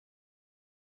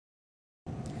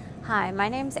Hi, my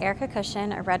name is Erica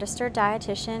Cushion, a registered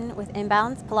dietitian with In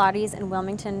Balance Pilates in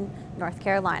Wilmington, North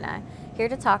Carolina, here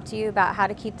to talk to you about how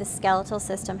to keep the skeletal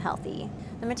system healthy.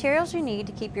 The materials you need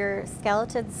to keep your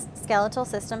skeletal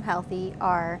system healthy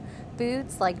are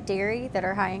foods like dairy that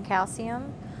are high in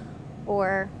calcium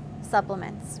or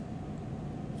supplements.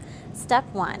 Step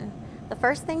 1. The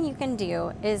first thing you can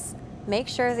do is make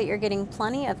sure that you're getting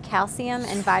plenty of calcium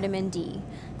and vitamin D.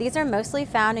 These are mostly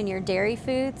found in your dairy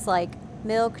foods like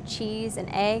milk, cheese, and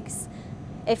eggs.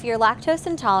 If you're lactose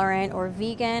intolerant or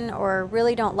vegan or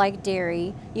really don't like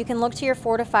dairy, you can look to your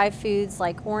fortified foods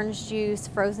like orange juice,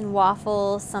 frozen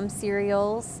waffles, some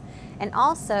cereals, and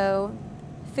also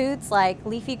foods like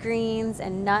leafy greens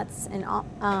and nuts and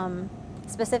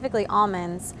specifically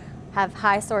almonds have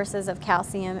high sources of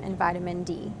calcium and vitamin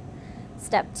D.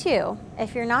 Step 2,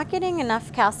 if you're not getting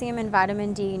enough calcium and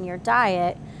vitamin D in your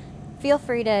diet, feel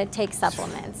free to take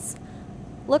supplements.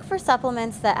 Look for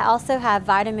supplements that also have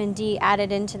vitamin D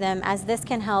added into them, as this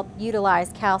can help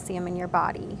utilize calcium in your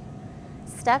body.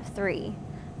 Step 3,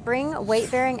 bring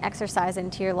weight-bearing exercise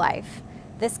into your life.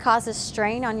 This causes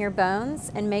strain on your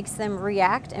bones and makes them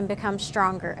react and become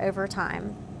stronger over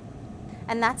time.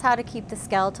 And that's how to keep the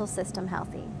skeletal system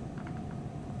healthy.